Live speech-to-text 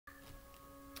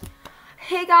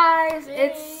Hey guys, Hey.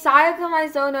 it's Sayaka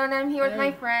and Leon, and I'm here with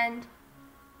my friend.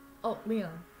 Oh,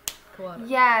 Leon. Cool.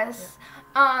 Yes.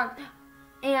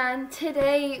 And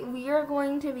today we are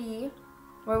going to be,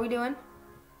 what are we doing?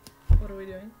 What are we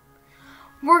doing?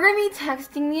 We're going to be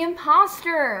texting the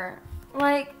imposter.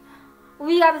 Like,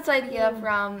 we got this idea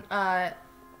from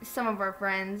some of our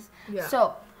friends. Yeah.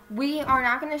 So, we are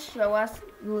not going to show us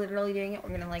literally doing it. We're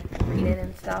going to, like, read it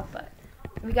and stuff, but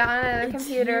we got on another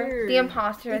computer. Here. The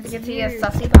imposter, as you can see, is Here.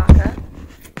 Sussy Baka.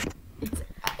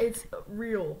 It's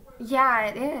real. Yeah,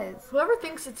 it is. Whoever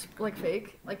thinks it's like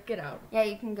fake, like get out. Yeah,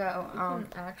 you can go. You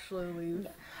can actually leave.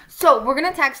 So we're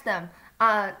gonna text them.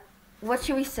 What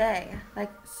should we say?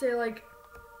 Like, Say like,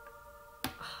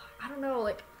 I don't know,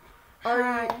 like,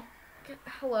 hi.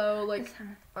 hello, like,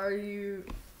 are you?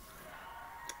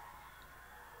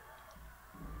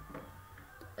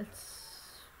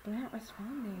 They're not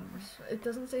responding. It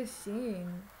doesn't say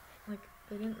seen. Like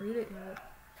they didn't read it yet.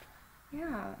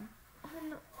 Yeah. Oh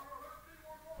no.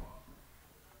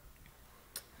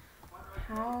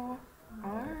 How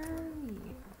are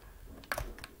you?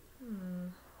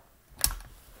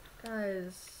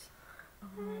 Guys. I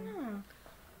don't know.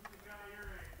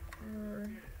 Are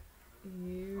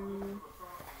you?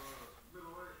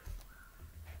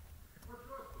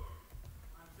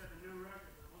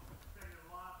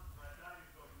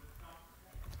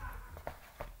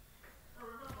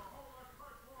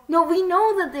 No, we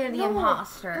know that they're the No,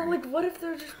 imposter. But like, what if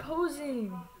they're just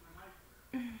posing?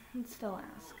 Let's still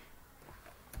ask.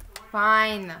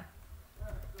 Fine.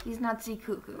 He's not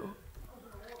cuckoo.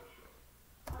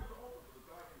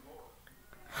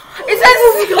 It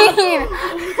says scene.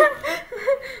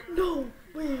 No,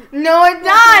 wait. No, it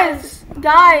does,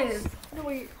 guys. No,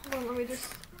 wait. Hold on. Let me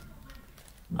just.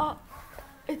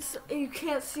 It's you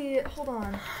can't see it. Hold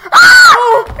on.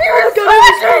 Oh, he was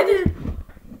God,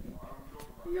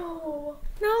 Yo.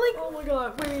 No, like. Oh my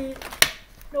God. Wait.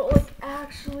 No, like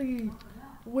actually.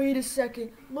 Wait a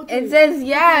second. Look. At It says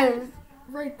yes.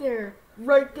 Right there.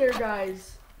 Right there,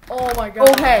 guys. Oh my God.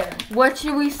 Okay, what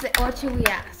should we say? What should we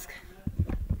ask?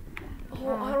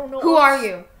 Oh, I don't know. Who are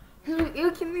you?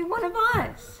 You can be one of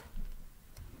us.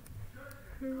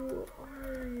 Who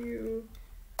are you?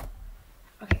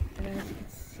 Okay,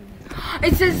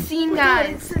 it says scene,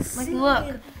 guys. It says Like, scene.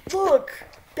 look. Look.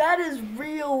 That is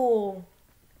real.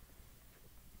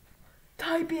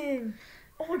 Typing.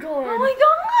 Oh my God. Oh my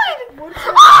God. What is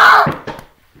Ah!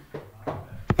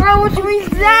 Bro, what should we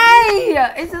say?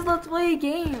 It says let's play a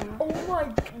game. Oh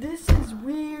my, this is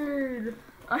weird.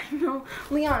 I know.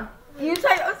 Leon, you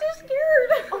type. I'm so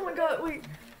scared. Oh my God, wait.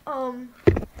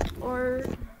 Or,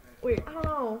 wait, I don't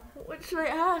know. What should I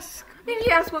ask? Maybe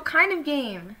you ask what kind of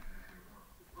game.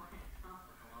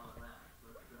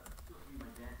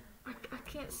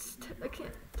 I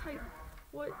can't type.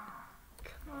 What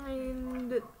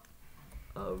kind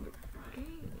of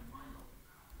game?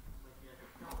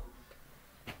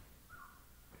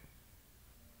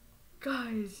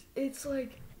 Guys, it's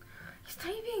like He's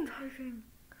typing.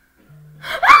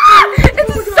 Ah!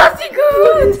 It's a sussy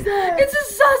What is goose. that? It's a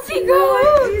sussy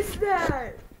What goose. is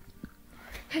that?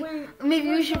 Hey, Wait, maybe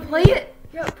we press should on play it. it.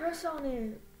 Yeah, press on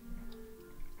it.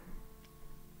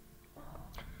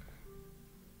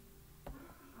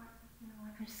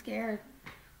 I'm scared.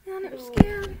 Leon, I'm Ew.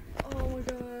 scared. Oh my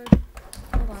God.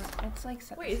 Hold on. It's like.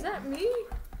 Wait, is that me?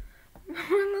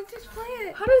 Let's just play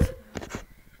it. How does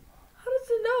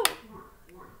it know?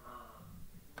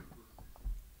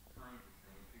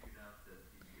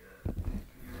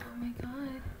 Oh my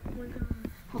God. Oh my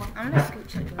God. Hold on. I'm gonna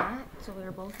scooch like that so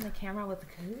we're both in the camera with the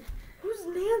coot. Who's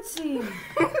Nancy?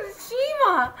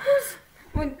 Shima.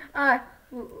 When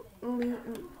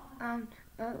Leon and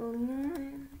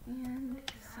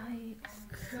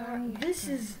God,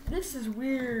 this is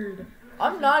weird.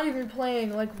 I'm not even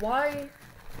playing. Like, why?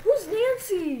 Who's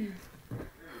Nancy?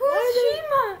 Who's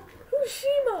Shima? Who's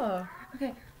Shima?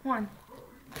 Okay, one.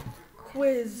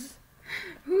 Quiz.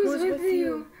 Who's with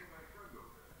you?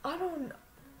 I'm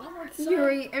outside.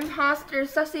 Yuri, imposter,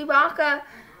 Sussy Baka,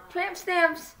 tramp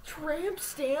stamps. Tramp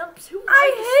stamps? Who I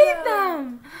likes hate that?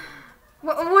 them.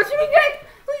 What should we get?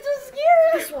 We're so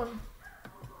scared. This one.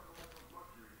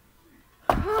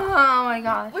 Oh my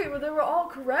gosh. Wait, well, they were all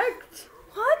correct.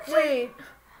 What? Wait.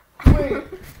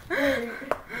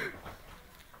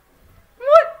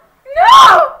 What?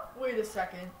 No! Wait a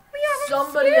second. Leon, I'm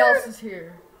Somebody scared. else is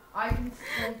here. I can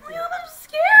sense it. Leon, I'm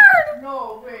scared.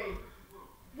 No, wait.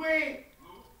 Wait.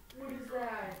 What is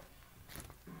that?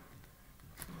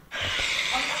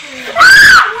 I'm scared.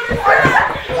 What is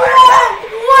that?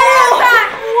 What is that?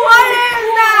 What is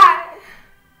that?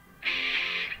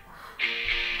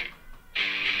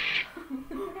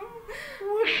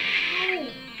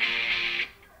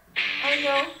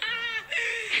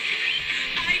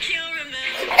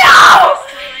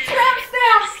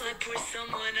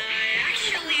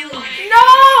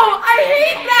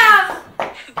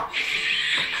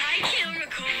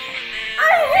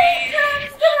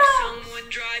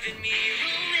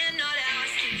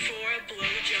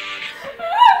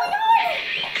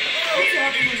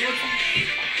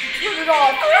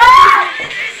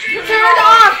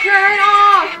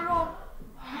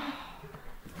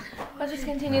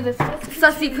 continue this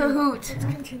sussy Kahoot. Let's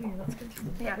continue.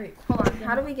 Yeah. Wait, Hold on.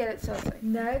 How do we get it so sick?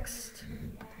 next.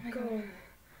 Go.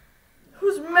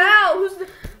 Who's Mal?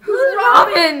 Who's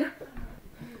Robin?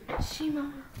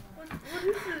 Shima. What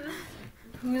is this?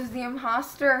 Who's the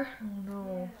imposter? Oh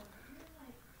no.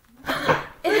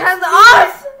 It has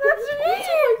us! That's What's me!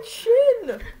 my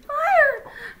chin?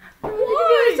 Fire!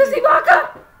 Why? Sissy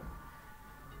Baka!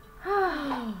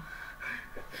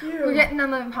 Cute. We're getting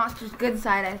on the imposter's good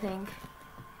side, I think.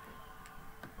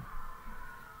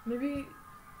 Maybe.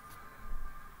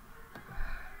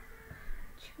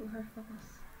 Chew her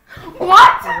face.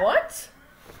 What? What?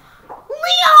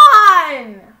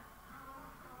 Leon!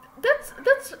 That's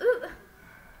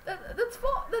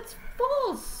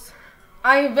false.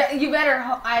 I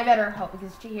better hope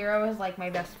because Chihiro is like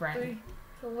my best friend.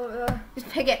 Just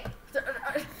pick it.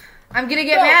 I'm gonna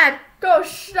get mad. Go,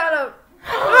 shut up.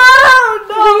 Oh,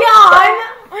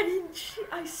 Leon! I didn't cheat.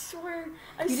 I swear.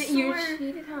 You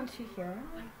cheated on Chihiro?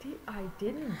 I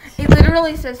didn't. It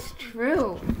literally says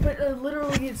true. But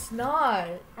literally, it's not.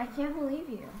 I can't believe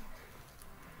you.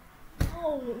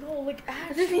 No, like Let's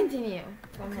actually. just continue.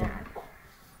 Okay.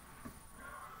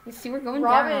 You see, we're going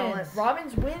down on this.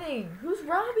 Robin's winning. Who's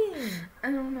Robin?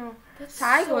 I don't know. That's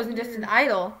Sayaka so wasn't just an weird.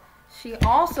 idol. She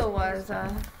also was,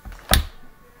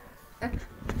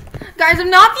 Guys, I'm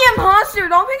not the imposter.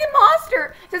 Don't pick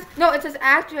imposter. It says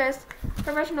actress,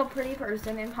 professional pretty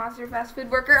person, imposter, fast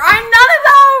food worker. I'm none of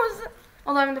those.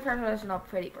 Although I'm the professional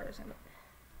pretty person.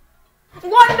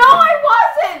 What? No, I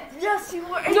wasn't. Yes, you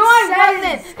were. No, I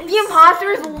wasn't. The imposter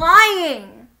is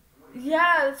lying.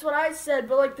 Yeah, that's what I said.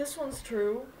 But like, this one's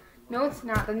true. No, it's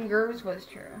not. Then yours was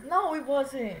true. No, it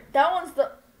wasn't. That was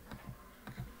the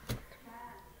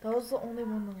only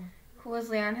one though. Who was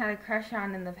Leon had a crush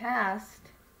on in the past?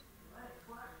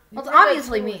 Well, it's think I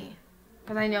obviously told- me.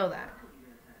 Because I know that.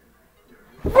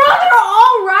 Bro, they're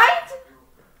all right?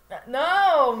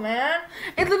 No, man.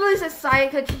 It literally says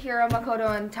Sayaka, Chihiro,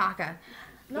 Makoto, and Taka.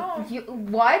 No.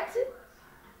 What?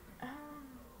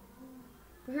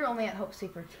 We were only at Hope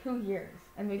Street for 2 years.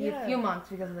 And maybe a few months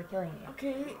because of the killing you.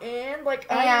 Okay, and like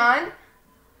And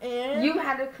and you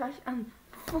had a crush on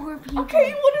 4 people.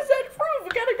 okay, what does that prove? We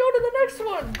gotta go to the next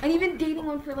one. And you've been dating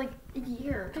one for like a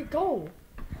year. Okay, go.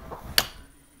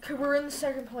 Okay, we're in the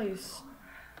second place.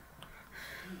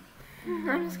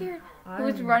 I'm scared.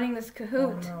 Who's running this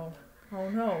Kahoot? Oh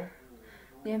no.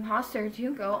 The imposter,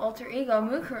 Junko, alter ego,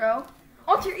 Mukuro.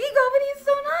 Alter ego, but he's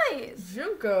so nice.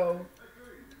 Junko.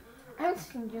 I haven't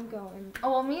seen Junko in.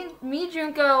 Oh well, me,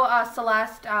 Junko,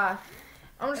 Celeste, I'm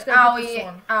just gonna pick this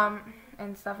Aoi, one.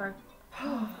 and stuff are.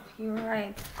 You're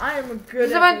right. I am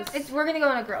good at this. We're gonna go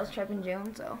on a girls' trip in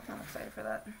June, so I'm excited for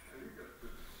that.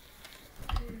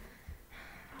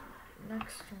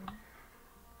 Next one.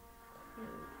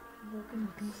 Look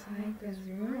inside this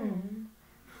room.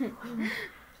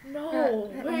 No.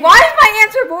 Wait. Why is my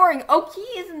answer boring? Oki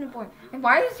isn't boring. And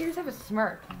why does yours have a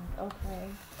smirk? Okay.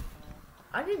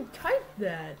 I didn't type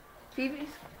that. Phoebe's.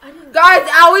 I didn't. Guys,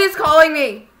 Aoi is calling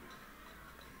me.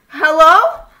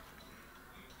 Hello?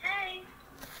 Hey,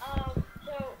 so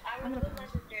I was with my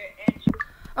sister and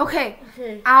Okay.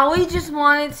 Okay. Aoi just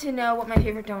wanted to know what my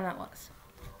favorite donut was.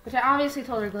 Which I obviously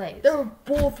told her glaze. They were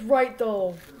both right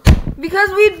though. Because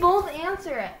we'd both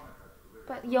answer it.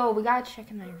 But yo, we gotta check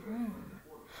in my room.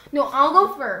 No, I'll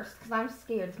go first because I'm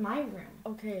scared. It's my room.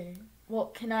 Okay. Well,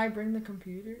 can I bring the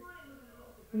computer?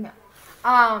 No.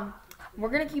 We're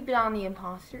gonna keep it on the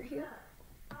imposter here.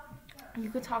 You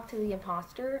could talk to the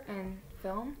imposter and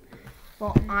film.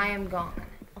 Well, I am gone.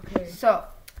 Okay. So,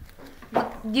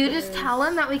 you just tell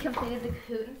him that we completed the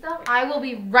Kahoot and stuff. I will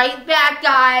be right back,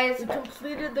 guys. We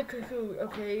completed the Kahoot,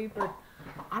 okay, but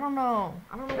I don't know.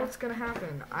 I don't know what's gonna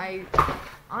happen. I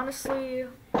honestly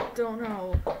don't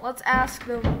know. Let's ask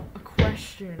them a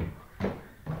question.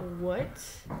 What?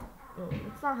 Oh,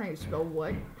 that's not how you spell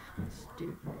what.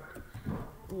 Stupid.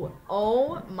 What?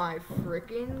 Oh my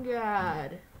freaking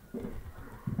god.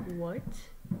 What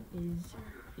is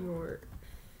your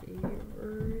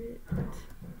favorite?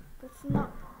 That's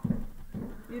not.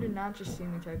 You did not just see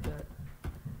me type that.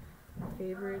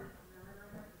 Favorite.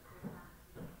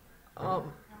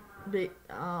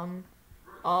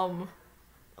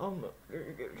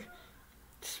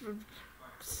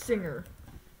 Singer.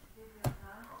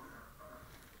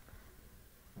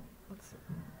 What's it?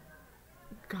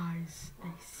 Guys,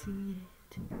 they see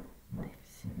it. They've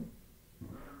seen it.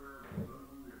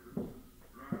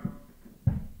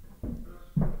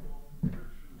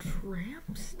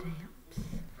 Tramp stamps.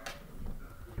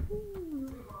 Ooh.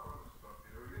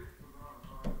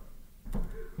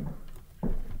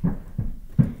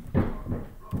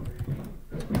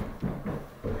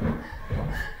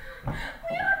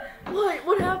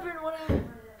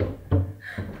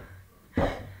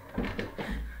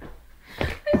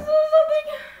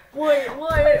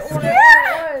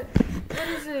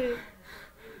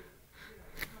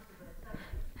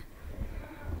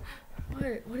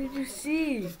 What? What did you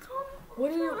see?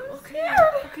 What are you? I'm Okay.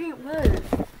 scared. Okay. What?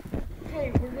 Okay,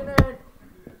 we're gonna.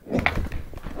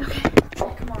 Okay.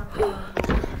 Come on.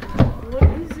 What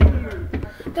is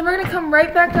it? Then we're gonna come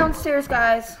right back downstairs,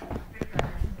 guys.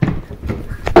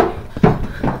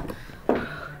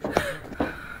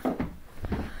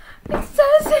 It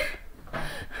says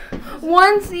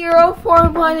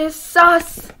 1041 is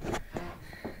sus.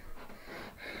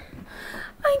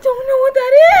 I don't know what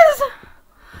that is.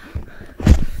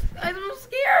 I'm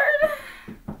scared.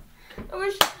 I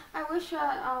wish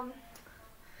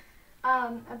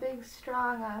a big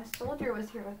strong soldier was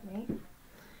here with me.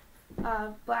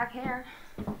 Black hair.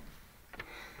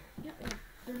 Yeah,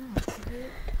 they're not. Okay.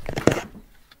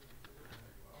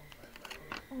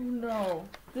 Oh no.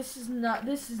 This is not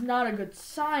a good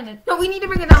sign. No, we need to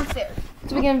bring it downstairs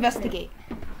so we can investigate.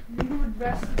 You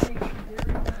investigate.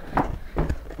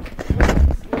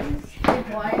 Stay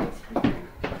quiet.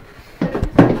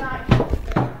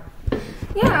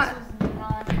 Yeah,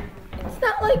 it's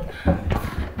not like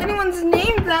anyone's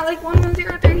named that like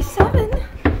 11037.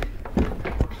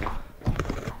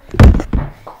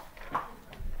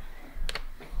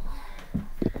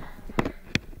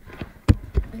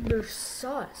 And they're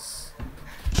sus.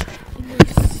 And they're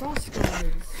sus,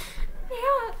 guys.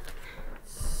 Yeah.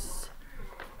 As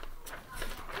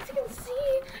you can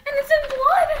see, and it's in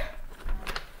blood.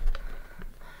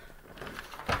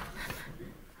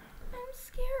 I'm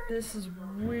scared. This is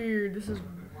weird. This is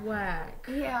whack.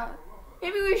 Yeah.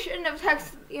 Maybe we shouldn't have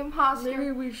texted the imposter.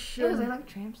 Maybe we Because should. they like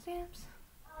tramp stamps.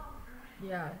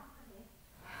 Yeah.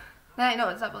 And I know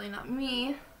it's definitely not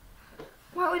me.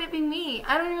 Why would it be me?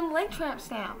 I don't even like tramp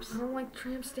stamps. I don't like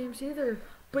tramp stamps either.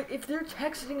 But if they're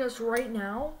texting us right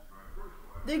now,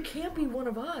 they can't be one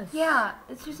of us. Yeah,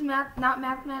 it's just not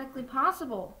mathematically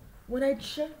possible. When I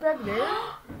checked back there,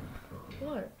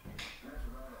 what?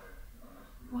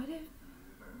 What if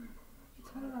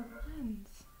it's one of our friends?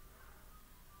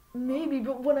 Maybe,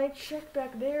 but when I checked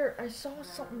back there, I saw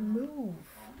something move.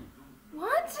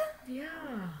 What?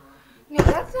 Yeah. No,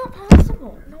 that's not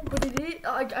possible. No, but it is.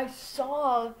 I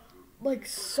saw, like,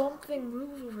 something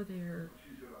move over there.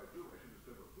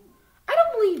 I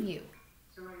don't believe you.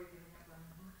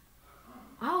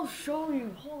 I'll show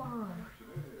you. Hold on.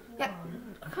 Yeah,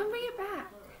 come bring it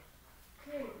back.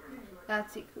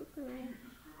 That's it, cuckoo.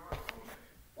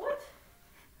 What?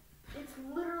 It's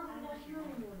literally not here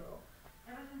anymore, though.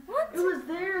 What? It was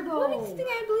there, though. What makes you think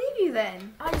I believe you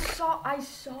then? I saw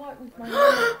it with my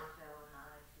eyes.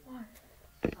 What?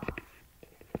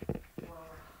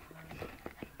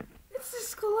 It's the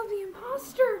skull of the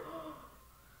imposter.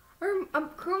 Or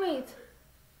crewmate.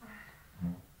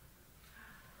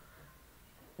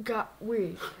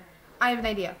 Wait. I have an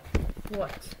idea.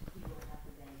 What?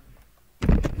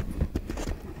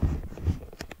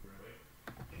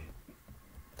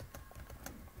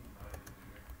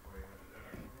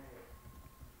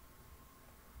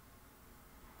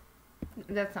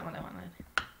 That's not what I wanted.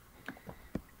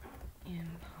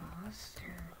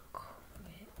 Imposter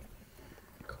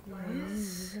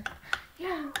Quiz?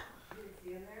 Yeah.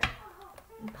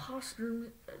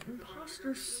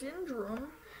 Imposter syndrome?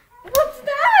 What's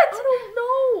that? I don't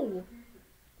know.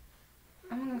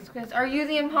 I'm gonna quiz. Are you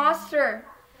the imposter?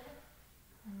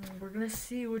 We're gonna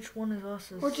see which one of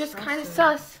us is. We're just kind of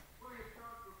sus. sus.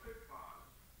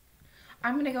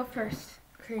 I'm gonna go first.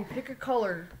 Okay, pick a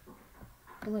color.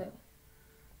 Blue.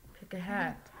 Pick a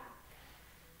hat.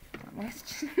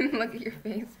 Look at your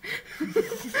face.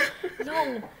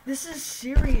 No, this is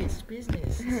serious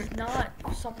business. This is not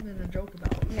something to joke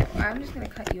about. No, I'm just gonna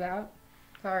cut you out.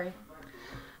 Sorry.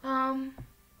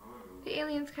 The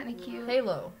alien's kind of cute.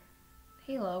 Halo.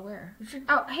 Halo, where? You should-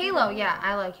 Oh, Halo. Yeah,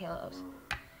 I like Halos.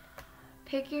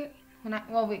 Pick your. When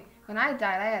I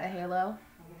died, I had a Halo.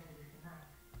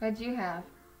 What'd you have?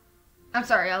 I'm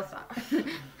sorry, I'll stop.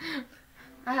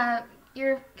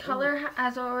 Your color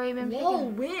has already been picked. Whoa,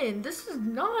 win! This is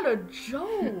not a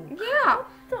joke. Yeah.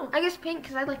 I guess pink,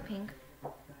 because I like pink.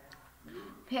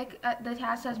 Pick the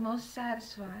task that's most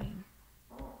satisfying.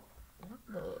 What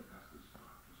the?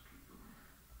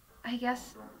 I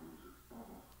guess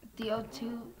the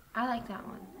O2. I like that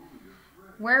one.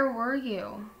 Where were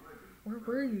you? Where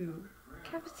were you?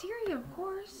 Cafeteria, of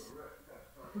course.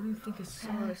 What do you think is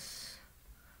sus?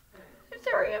 I'm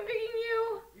sorry, I'm picking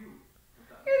you.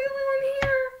 You're the only one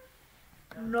here.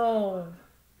 No.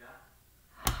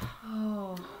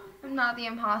 Oh. I'm not the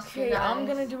imposter, Okay, guys. I'm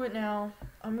gonna do it now.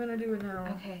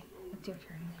 Okay, it's your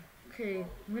turn. Okay,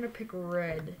 I'm gonna pick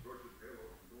red.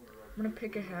 I'm gonna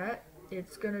pick a hat.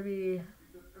 It's gonna be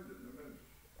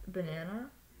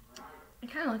banana. It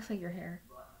kind of looks like your hair.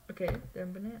 Okay,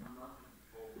 then banana.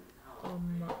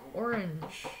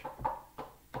 Orange.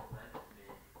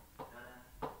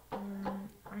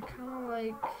 I kind of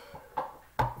like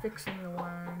fixing the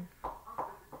line.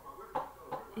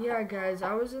 Yeah, guys,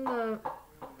 I was in the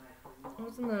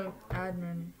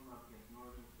admin.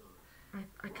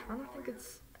 I kind of think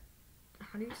it's,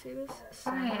 how do you say this?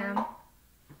 Cyan.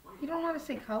 You don't know how to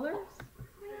say colors?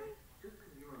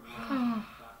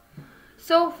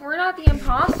 So if we're not the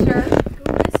imposter, Who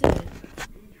is it? there's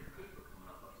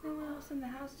no one else in the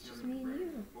house, it's just me and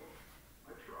you.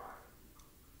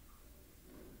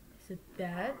 Is it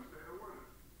that?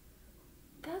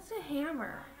 That's a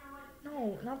hammer.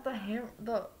 No, not the hammer.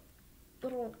 The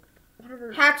little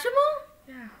whatever. Hatchimal?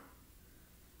 Yeah.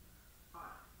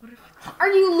 What if?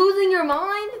 Are you losing your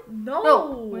mind? No.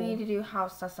 No. We need to do how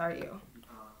sus are you.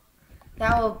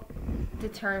 That will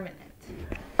determine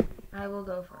it. I will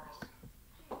go first.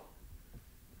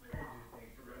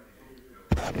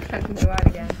 I can go out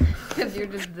again because you're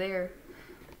just there.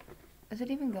 Is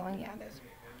it even going? Yeah, it is.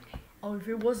 Oh, if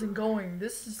it wasn't going,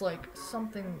 this is like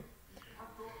something.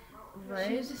 Right?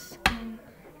 Choose a skin.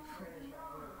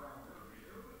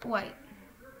 White.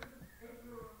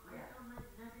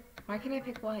 Why can't I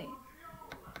pick white?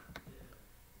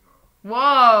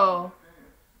 Whoa!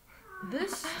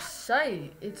 This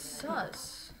site, it's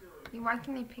sus. Why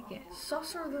can't I pick it?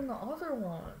 Susser than the other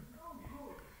one.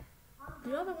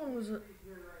 The other one was a...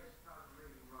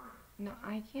 No,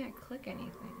 I can't click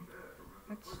anything.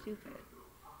 That's stupid.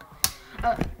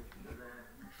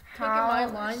 my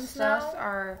lines sus now?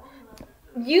 are...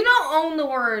 You don't own the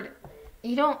word...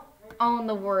 You don't own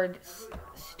the word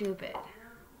stupid.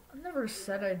 I never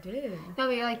said I did. No, but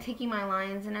you're like taking my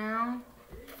lines now.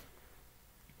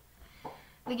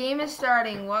 The game is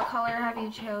starting. What color have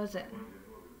you chosen?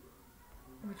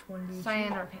 Which one do you Cyan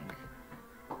choose? or pink?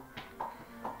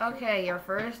 Okay, your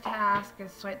first task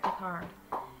is swipe the card.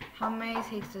 How many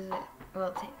takes does it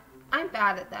will take? I'm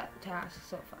bad at that task,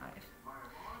 so 5.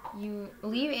 You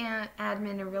leave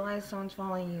admin and realize someone's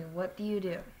following you. What do you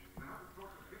do?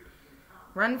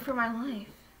 Run for my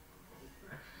life.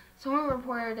 Someone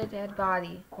reported a dead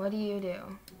body. What do you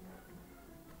do?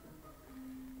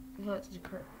 Vote.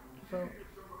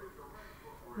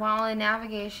 While in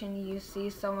navigation, you see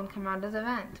someone come out of the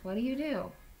vent. What do you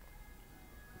do?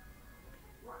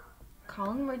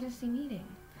 Call an emergency meeting.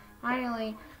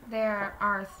 Finally, there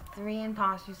are 3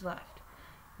 imposters left.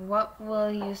 What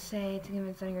will you say to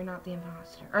convince them you're not the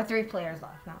imposter? Or 3 players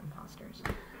left, not imposters.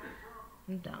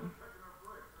 I'm dumb.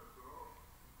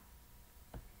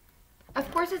 Of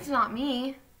course it's not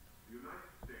me.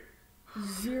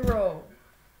 0%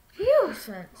 Phew.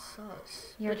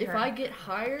 sus. Your But if turn. I get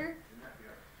higher,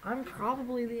 I'm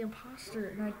probably the imposter,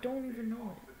 and I don't even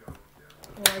know it.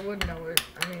 Well, I would know it.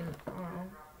 I mean, I don't know.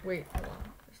 Wait, hold on.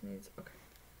 This needs... Okay.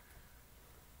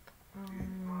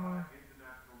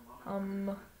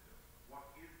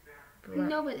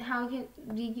 No, but how can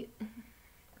you...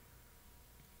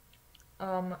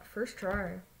 First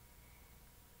try.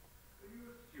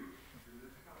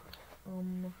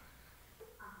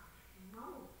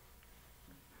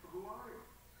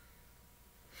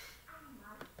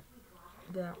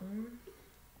 That one.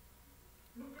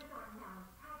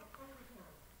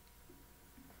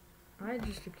 I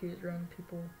just accused random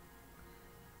people.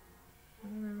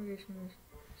 Navigation is.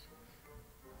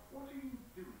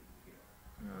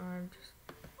 No, I'm just.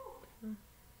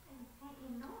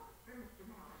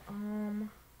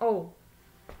 Oh.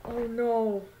 Oh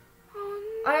no.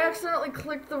 I accidentally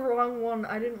clicked the wrong one.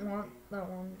 I didn't want that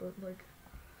one, but like.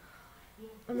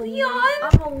 Leon!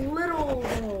 I'm a little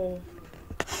though.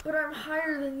 But I'm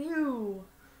higher than you.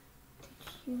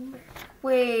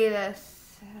 Wait a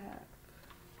sec.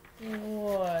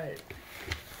 What?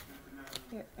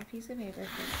 Here, a piece of paper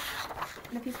for me.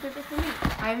 And a piece of paper for me.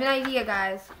 I have an idea,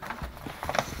 guys.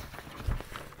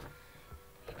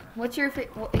 What's your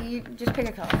you just pick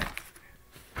a color.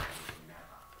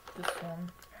 This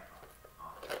one.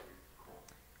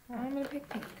 I'm gonna pick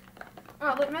pink.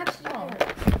 Oh, look, match. Oh.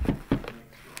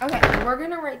 Okay, we're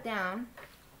gonna write down.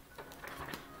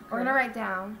 We're gonna write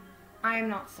down. I am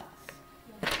not sus.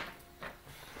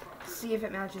 See if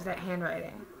it matches that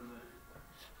handwriting.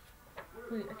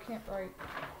 Wait, I can't write.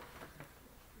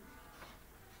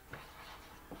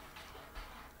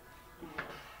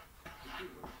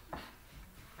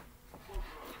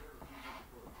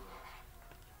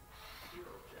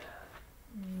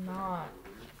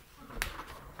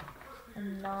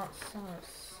 I'm not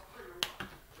sus.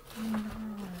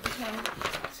 Okay,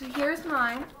 so here's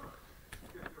mine.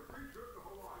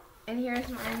 And here's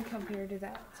mine compared to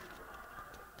that.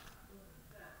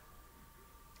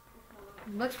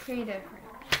 Looks pretty different.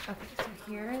 Okay, so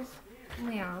here's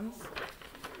Leon's.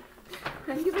 I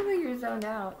think you look like you're zoned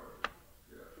out.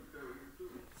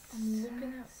 I'm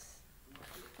looking at.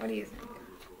 What do you think?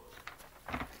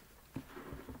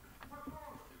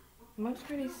 Looks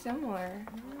pretty similar.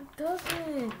 No, it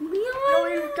doesn't. Leon! No,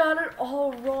 you got it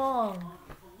all wrong.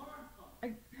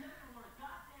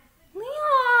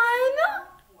 Leon!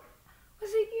 Was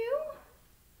it you?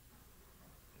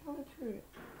 Tell the truth.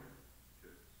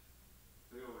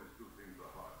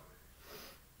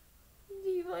 Do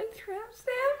you like tramp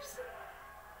stamps?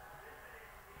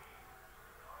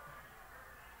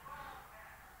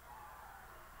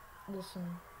 Listen.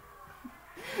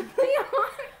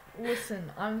 Leon!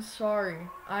 Listen, I'm sorry.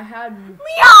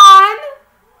 Leon!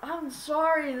 I'm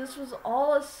sorry. This was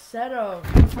all a setup.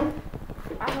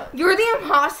 You're the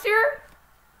imposter?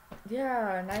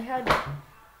 Yeah, and I had.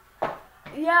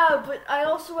 Yeah, but I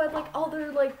also had like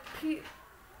other like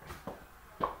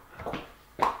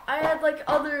I had like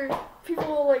other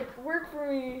people like work for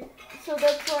me, so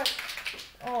that's why.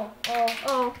 Oh no,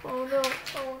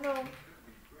 oh no.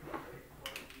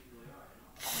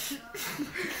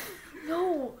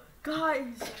 No,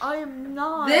 guys, I am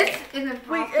not. This is an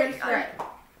imposter Wait, threat.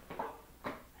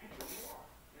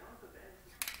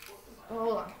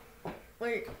 Hold on.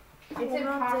 Wait. It's I'm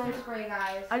not imposter dead. spray,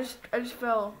 guys. I just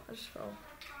fell.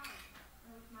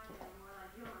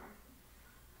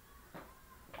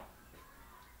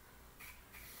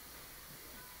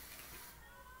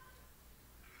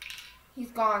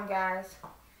 He's gone, guys.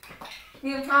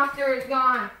 The imposter is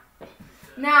gone.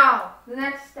 Now, the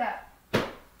next step is...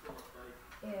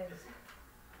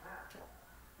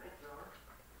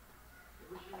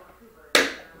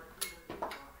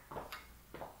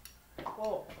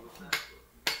 Whoa.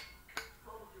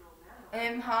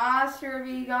 Imposter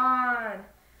be gone.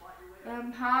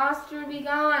 Imposter be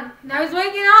gone. Now he's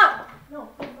waking up. No.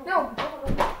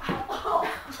 Oh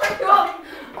my God.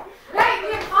 Hey,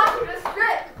 the imposter just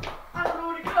stripped. I don't know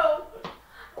where to go.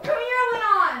 Come here,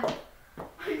 Leon.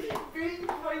 I just banged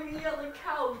my knee on the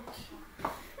couch.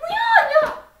 Leon, no.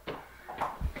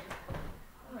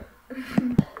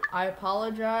 I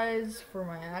apologize for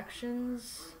my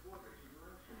actions.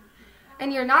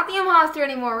 And you're not the imposter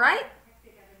anymore, right?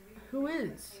 Who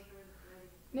is?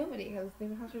 Nobody, because the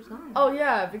imposter's gone. Oh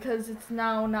yeah, because it's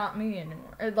now not me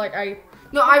anymore. Like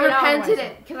No, I Get out of repented myself.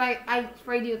 it because I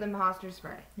sprayed you with imposter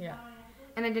spray. Yeah,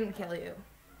 And I didn't kill you.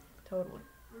 totally.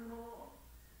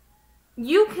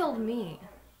 You killed me.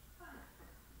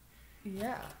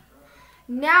 Yeah.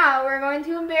 Now we're going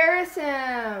to embarrass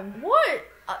him. What?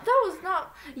 That was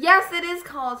not. Yes, it is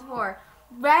called for.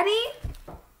 Ready?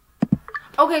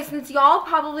 Okay, since y'all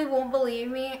probably won't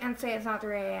believe me and say it's not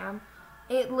 3 a.m.,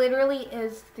 it literally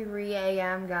is 3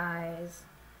 a.m., guys.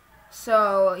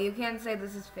 So you can't say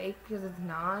this is fake because it's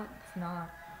not. It's not.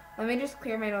 Let me just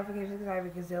clear my notifications because I have a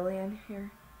gazillion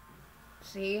here.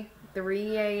 See?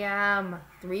 3 a.m.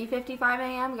 3:55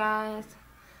 a.m., guys.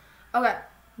 Okay,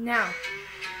 now,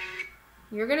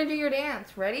 you're going to do your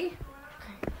dance. Ready?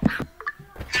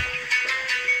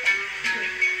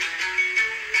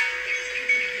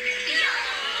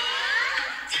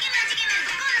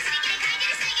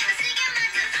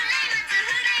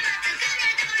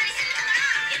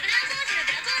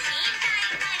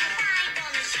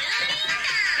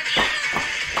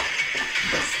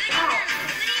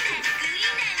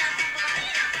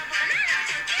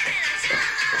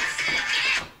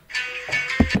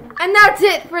 And that's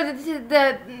it for the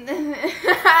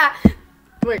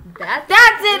Wait, that's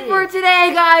it for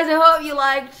today, guys. I hope you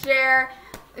liked, share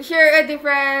it with your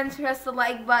friends, press the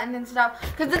like button and stuff,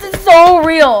 because this is so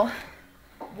real.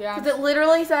 Yeah. Because it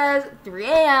literally says 3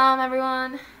 a.m.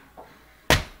 everyone.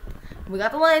 We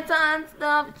got the lights on and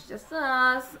stuff. It's just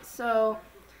us. So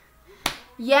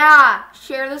yeah,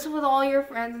 share this with all your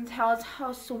friends and tell us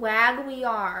how swag we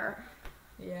are.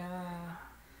 Yeah.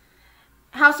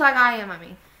 How swag I am, I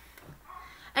mean.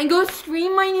 And go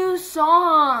stream my new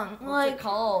song. What's it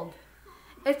called?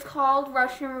 It's called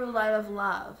Russian Roulette of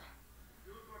Love.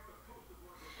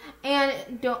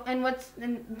 And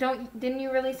didn't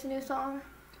you release a new song?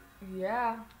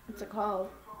 Yeah. What's it called?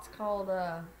 It's called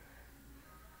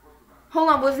Hold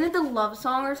on, wasn't it the love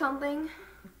song or something?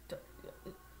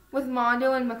 With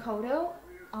Mondo and Makoto?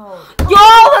 Oh.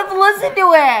 Yo, let's listen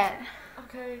to it!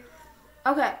 Okay.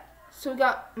 Okay, so we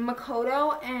got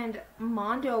Makoto and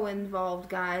Mondo involved,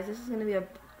 guys. This is gonna be a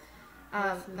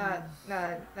I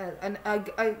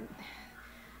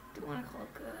don't want to call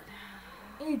it good.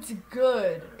 It's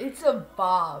good. It's a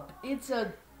bop. It's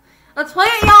a Let's play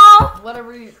it, y'all!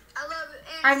 whatever you. I love it.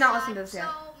 I've not listened to this yet.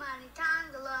 So many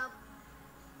times I love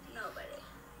nobody.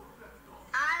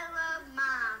 I love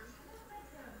mom.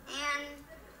 And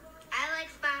I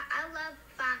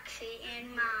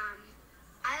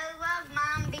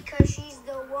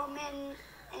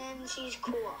she's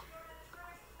cool.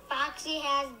 Foxy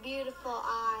has beautiful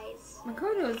eyes.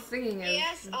 Makoto's singing it.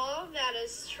 Yes, all of that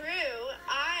is true.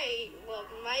 I love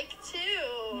Mike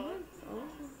too.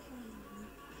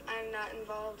 I'm not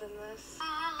involved in this.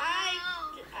 I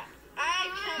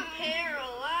compare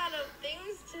a lot of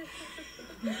things to.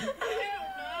 I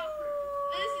don't know.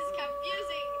 This is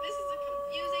confusing. This is a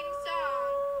confusing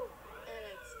song, and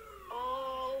it's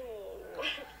all.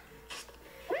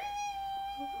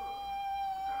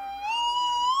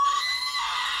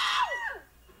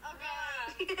 Oh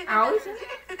God. Owls?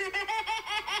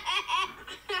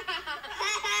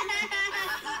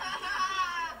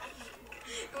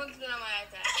 What's been on my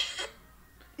iPad?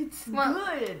 It's Well,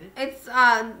 good. It's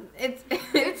I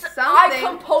something.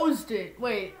 composed it.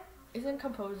 Wait, isn't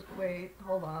composed? Wait,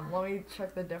 hold on. Let me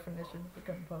check the definition for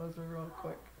composer real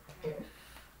quick.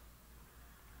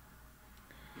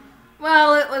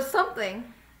 Well, it was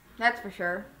something. That's for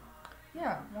sure.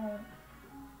 Yeah. Well.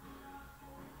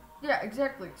 Yeah,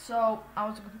 exactly. So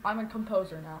I'm a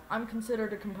composer now. I'm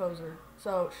considered a composer.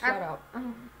 So shut up.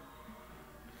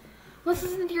 Let's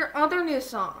listen to your other new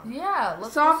song. Yeah.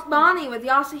 Let's Soft listen. Bonnie with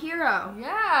Yasuhiro.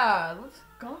 Yeah. Let's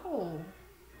go.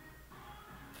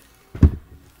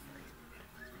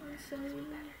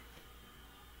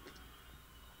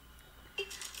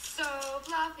 So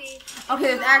fluffy. Okay,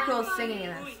 there's actual singing in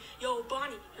this. Yo,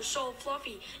 Bonnie, you're so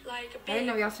fluffy, like a big. I didn't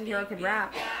know Yasuhiro could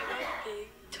rap. Bag of big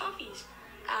toffees.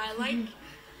 I like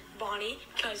Bonnie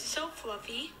because it's so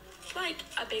fluffy, like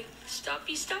a big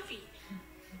stuffy. So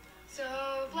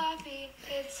fluffy,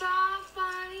 it's soft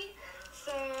Bonnie.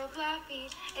 So fluffy,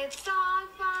 it's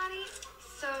soft Bonnie.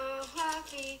 So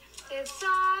fluffy, it's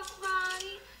soft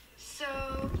Bonnie. So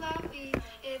fluffy,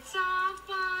 it's soft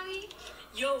Bonnie.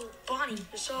 Yo, Bonnie,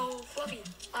 you're so fluffy,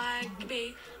 like a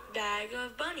big bag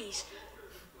of bunnies.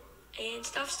 And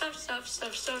stuff. So fluffy,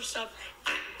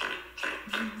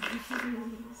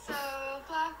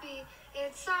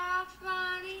 it's soft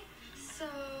Bonnie. So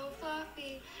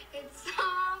fluffy, it's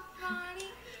soft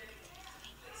Bonnie.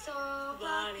 So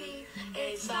fluffy,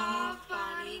 it's soft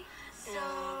Bonnie. So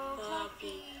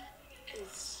fluffy,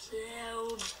 it's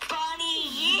so Bonnie,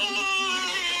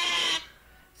 yeah!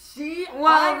 See?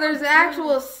 Well, there's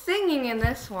actual singing in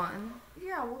this one.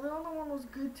 Yeah. Well, the other one was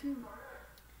good too.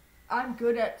 I'm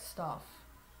good at stuff,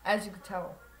 as you could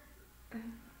tell.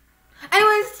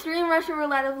 Anyways, Stream Russian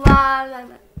Roulette of blah, blah,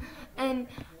 blah. And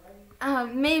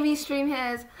maybe Stream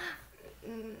has.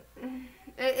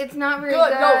 It's not very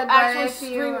good. No, but actually if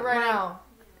stream you it right like- now.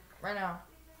 Right now.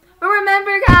 But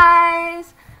remember,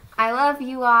 guys, I love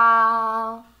you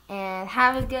all, and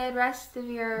have a good rest of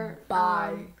your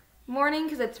Bye. morning,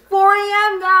 because it's 4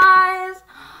 a.m., guys.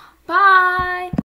 Bye.